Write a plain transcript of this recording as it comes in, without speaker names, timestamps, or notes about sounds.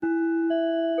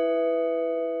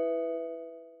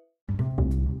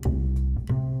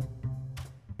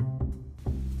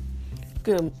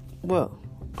Good. Well,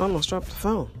 I almost dropped the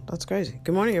phone. That's crazy.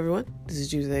 Good morning, everyone. This is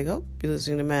Tuesday Hope. You're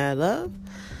listening to Mad Love.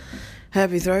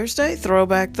 Happy Thursday.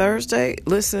 Throwback Thursday.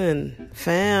 Listen,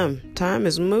 fam, time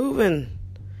is moving.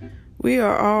 We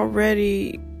are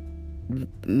already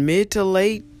mid to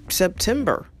late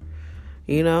September.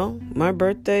 You know, my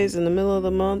birthday's in the middle of the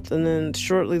month, and then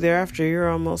shortly thereafter, you're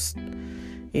almost,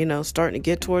 starting to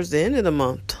get towards the end of the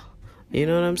month. You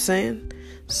know what I'm saying?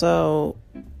 So,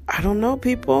 I don't know,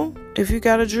 people. If you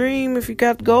got a dream, if you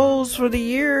got goals for the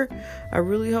year, I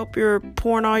really hope you're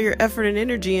pouring all your effort and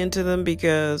energy into them,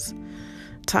 because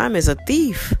time is a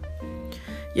thief.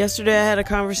 Yesterday, I had a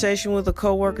conversation with a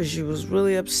coworker. She was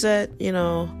really upset,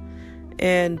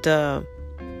 and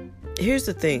here's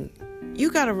the thing. You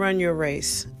got to run your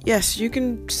race. Yes, you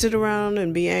can sit around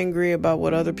and be angry about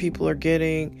what other people are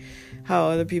getting, how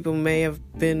other people may have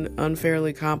been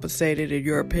unfairly compensated in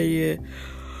your opinion.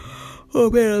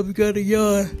 Oh man, I'm gonna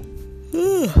yawn.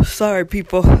 Ugh, sorry,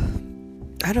 people.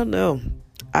 I don't know.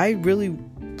 I really,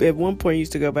 at one point,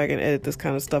 used to go back and edit this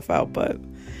kind of stuff out, but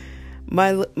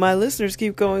my listeners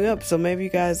keep going up, so maybe you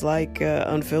guys like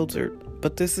Unfiltered.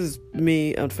 But this is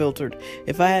me, Unfiltered.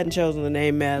 If I hadn't chosen the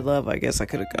name Mad Love, I guess I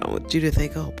could have gone with Judith A.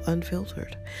 Cope,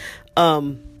 Unfiltered.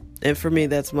 And for me,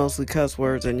 that's mostly cuss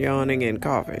words and yawning and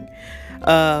coughing.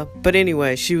 But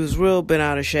anyway, she was real bent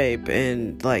out of shape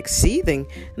and like seething.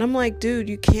 And I'm like, dude,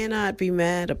 you cannot be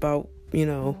mad about,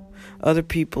 other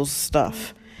people's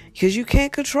stuff, because you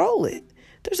can't control it.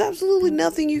 There's absolutely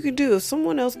nothing you can do. If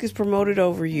someone else gets promoted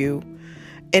over you,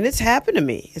 and it's happened to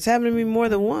me. It's happened to me more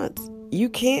than once. You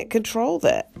can't control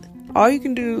that. All you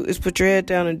can do is put your head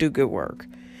down and do good work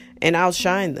and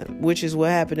outshine them, which is what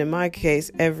happened in my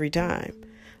case every time.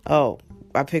 Oh,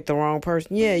 I picked the wrong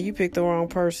person. Yeah, you picked the wrong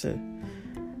person.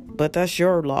 But that's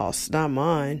your loss, not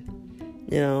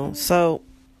mine. So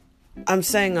I'm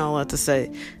saying all that to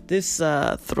say this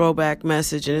throwback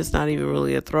message, and it's not even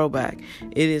really a throwback.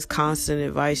 It is constant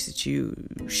advice that you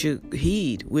should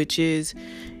heed, which is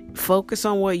focus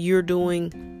on what you're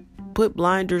doing. Put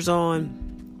blinders on,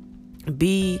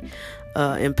 be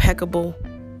impeccable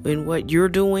in what you're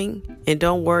doing, and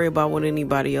don't worry about what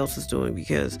anybody else is doing,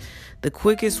 because the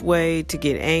quickest way to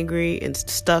get angry and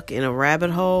stuck in a rabbit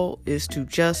hole is to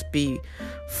just be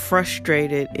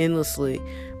frustrated endlessly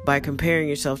by comparing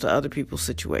yourself to other people's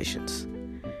situations.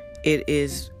 It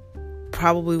is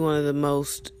probably one of the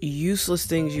most useless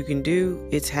things you can do.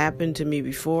 It's happened to me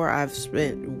before. I've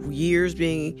spent years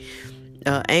being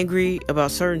angry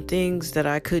about certain things that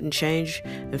I couldn't change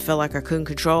and felt like I couldn't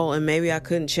control. And maybe I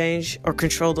couldn't change or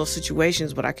control those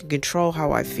situations, but I can control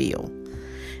how I feel.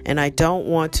 And I don't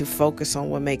want to focus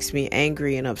on what makes me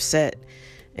angry and upset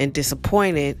and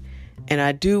disappointed. And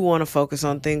I do want to focus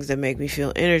on things that make me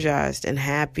feel energized and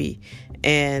happy,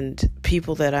 and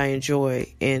people that I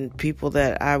enjoy and people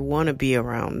that I want to be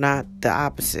around, not the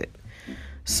opposite.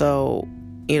 So,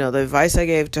 the advice I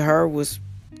gave to her was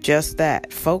just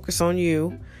that. Focus on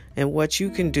you and what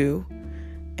you can do,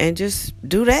 and just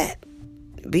do that.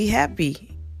 Be happy.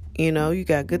 You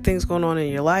got good things going on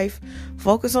in your life.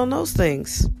 Focus on those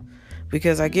things,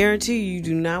 because I guarantee you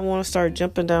do not want to start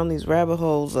jumping down these rabbit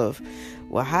holes of,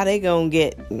 well, how they gonna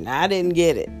get it? I didn't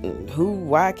get it.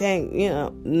 Why can't,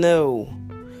 no.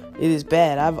 It is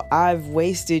bad. I've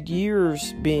wasted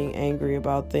years being angry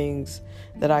about things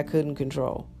that I couldn't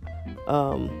control.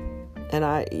 And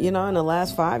I, in the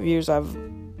last 5 years, I've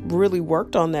really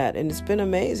worked on that, and it's been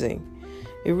amazing.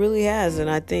 It really has. And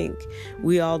I think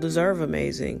we all deserve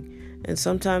amazing. And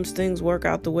sometimes things work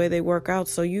out the way they work out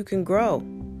so you can grow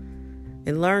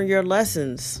and learn your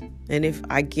lessons. And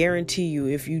I guarantee you,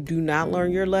 if you do not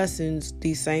learn your lessons,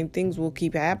 these same things will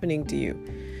keep happening to you.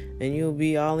 And you'll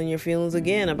be all in your feelings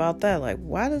again about that. Like,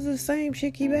 why does the same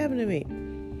shit keep happening to me?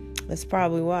 That's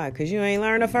probably why. Because you ain't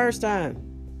learned the first time.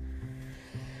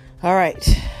 All right.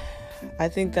 I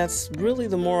think that's really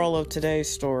the moral of today's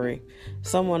story.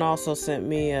 Someone also sent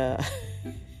me the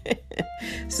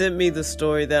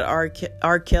story that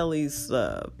R. Kelly's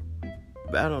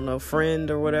friend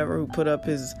or whatever, who put up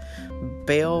his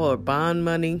bail or bond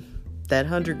money, that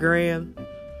 $100,000,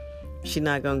 she's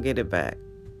not gonna get it back.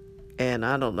 And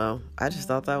I don't know. I just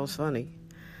thought that was funny.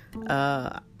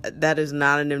 That is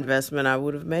not an investment I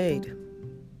would have made.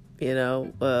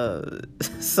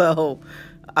 So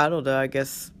I don't know. I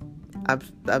guess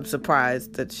I'm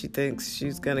surprised that she thinks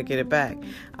she's gonna get it back.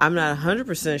 I'm not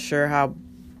 100% sure how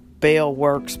bail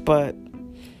works, but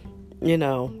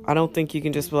I don't think you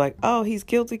can just be like, oh, he's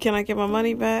guilty, can I get my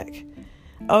money back?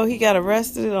 Oh, he got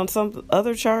arrested on some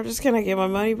other charges, can I get my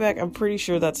money back? I'm pretty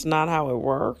sure that's not how it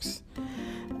works.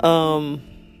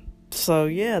 So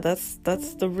yeah, that's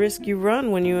the risk you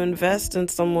run when you invest in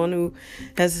someone who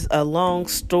has a long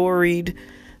storied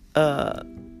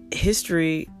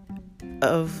history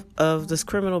of this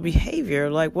criminal behavior.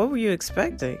 Like, what were you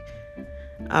expecting?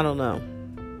 I don't know.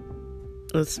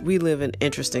 We live in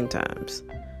interesting times.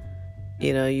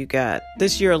 You know, you got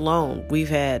this year alone, we've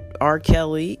had R.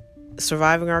 Kelly.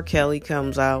 Surviving R. Kelly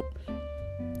comes out,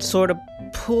 sort of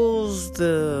pulls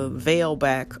the veil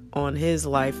back on his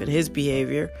life and his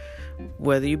behavior,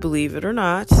 whether you believe it or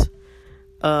not.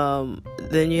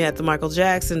 Then you had the Michael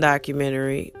Jackson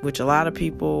documentary, which a lot of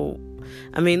people,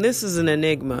 I mean, this is an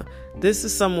enigma. This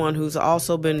is someone who's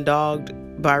also been dogged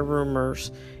by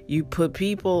rumors. You put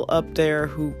people up there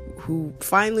who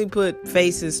finally put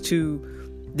faces to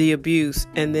the abuse,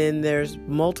 and then there's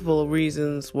multiple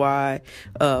reasons why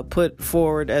put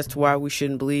forward as to why we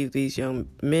shouldn't believe these young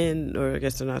men, or I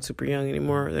guess they're not super young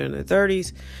anymore, they're in their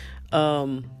 30s,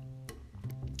 and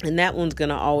that one's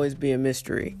gonna always be a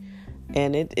mystery,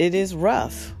 and it is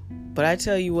rough. But I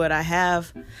tell you what, I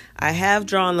have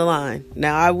drawn the line.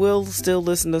 Now, I will still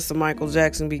listen to some Michael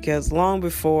Jackson, because long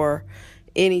before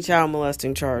any child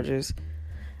molesting charges,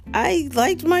 I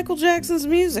liked Michael Jackson's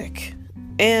music.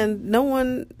 And no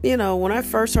one, you know, when I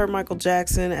first heard Michael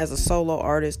Jackson as a solo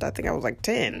artist, I think I was like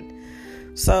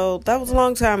 10. So that was a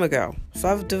long time ago. So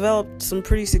I've developed some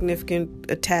pretty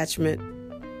significant attachment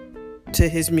to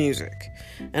his music.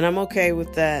 And I'm okay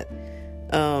with that.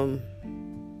 I'm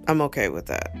okay with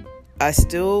that. I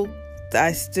still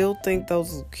think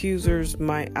those accusers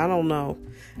might, I don't know.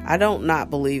 I don't not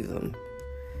believe them.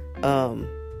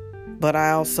 But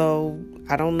I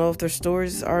don't know if their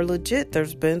stories are legit.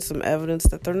 There's been some evidence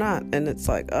that they're not. And it's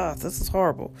like, oh, this is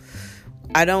horrible.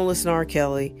 I don't listen to R.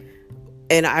 Kelly.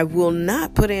 And I will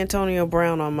not put Antonio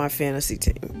Brown on my fantasy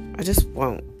team. I just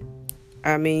won't.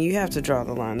 I mean, you have to draw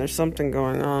the line. There's something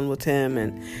going on with him.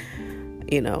 And,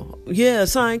 you know, yeah,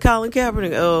 sign Colin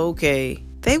Kaepernick. Oh, okay.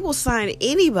 They will sign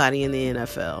anybody in the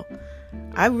NFL.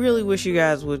 I really wish you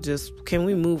guys would can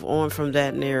we move on from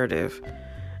that narrative?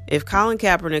 If Colin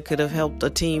Kaepernick could have helped a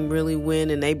team really win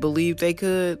and they believed they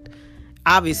could,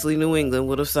 obviously New England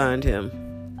would have signed him.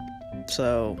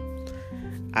 So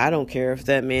I don't care if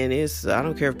that man I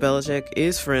don't care if Belichick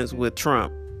is friends with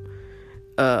Trump.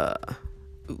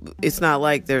 It's not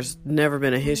like there's never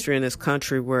been a history in this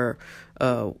country where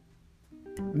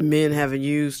men haven't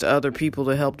used other people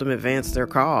to help them advance their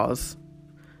cause.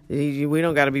 We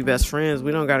don't got to be best friends.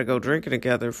 We don't got to go drinking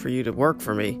together for you to work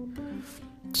for me.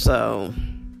 So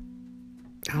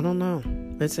I don't know.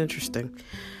 It's interesting.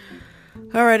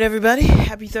 All right, everybody.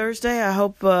 Happy Thursday. I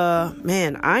hope,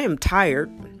 man, I am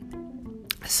tired.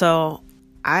 So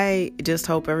I just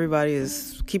hope everybody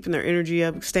is keeping their energy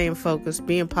up, staying focused,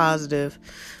 being positive,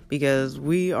 because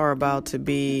we are about to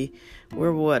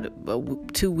we're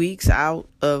 2 weeks out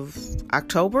of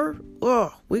October.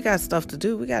 Oh, we got stuff to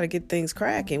do. We got to get things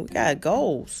cracking. We got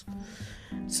goals.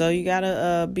 So you got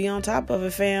to be on top of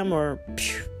it, fam, or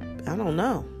I don't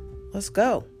know. Let's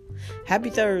go. Happy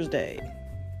Thursday.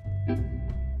 And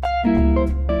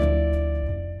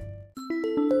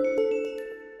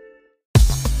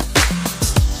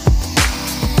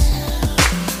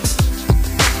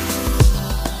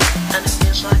it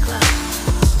feels like love.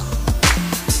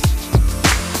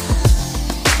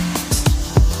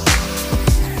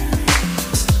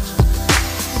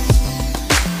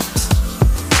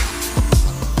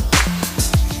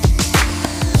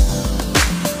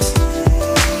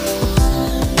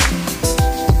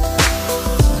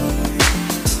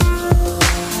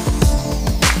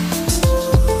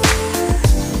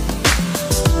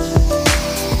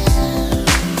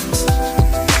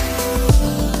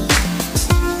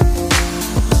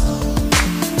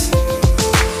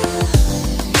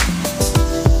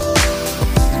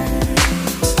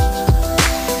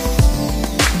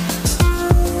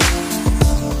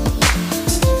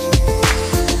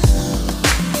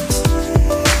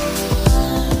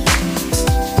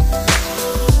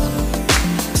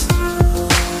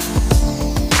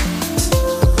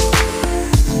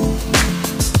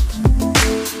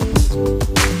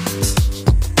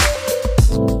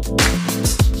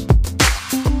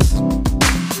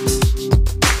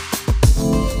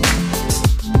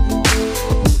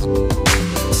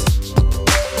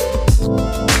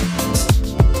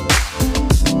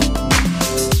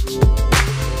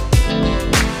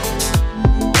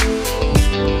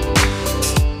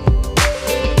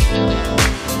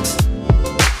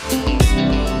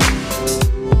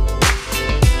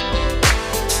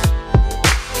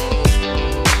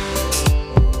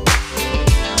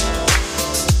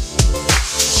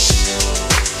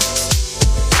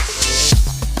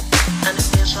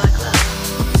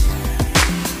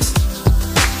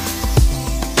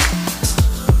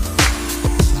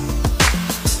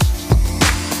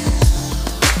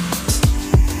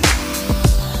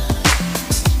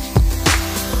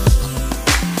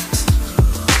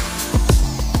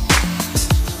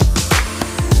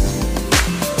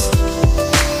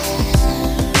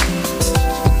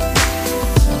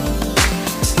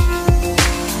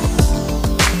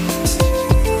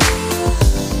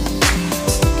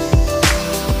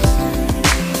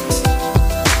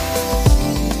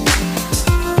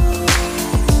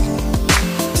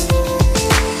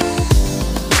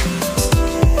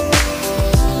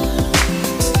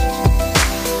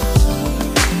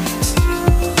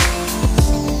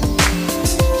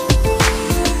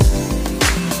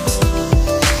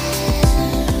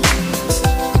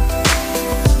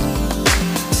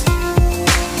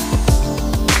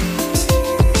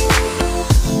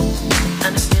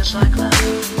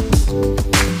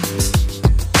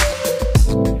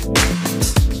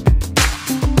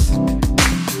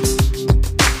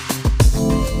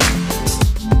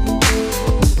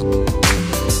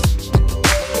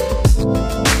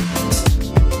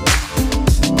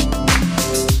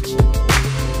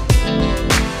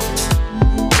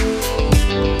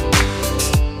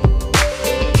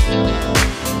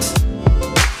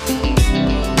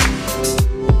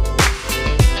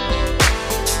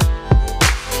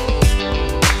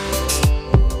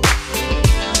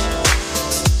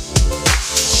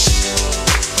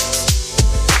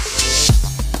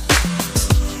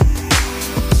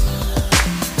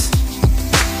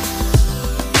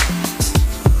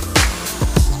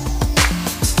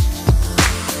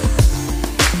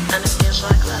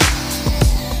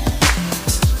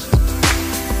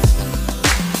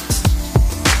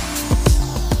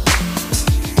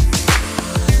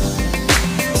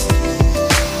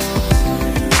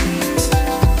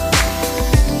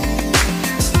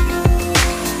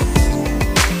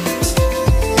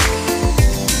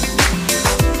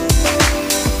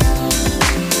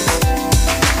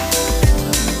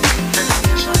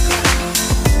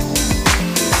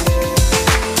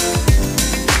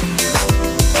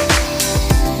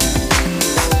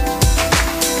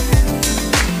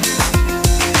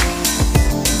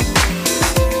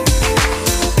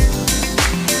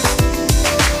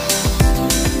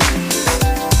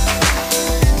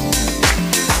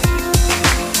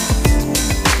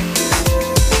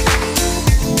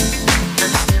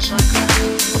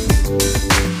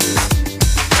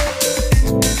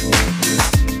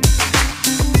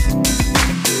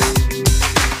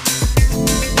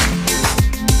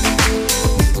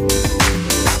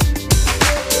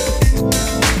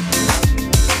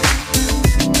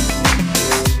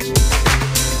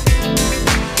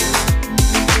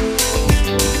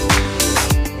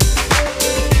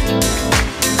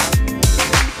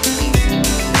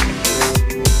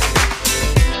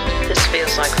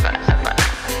 like that.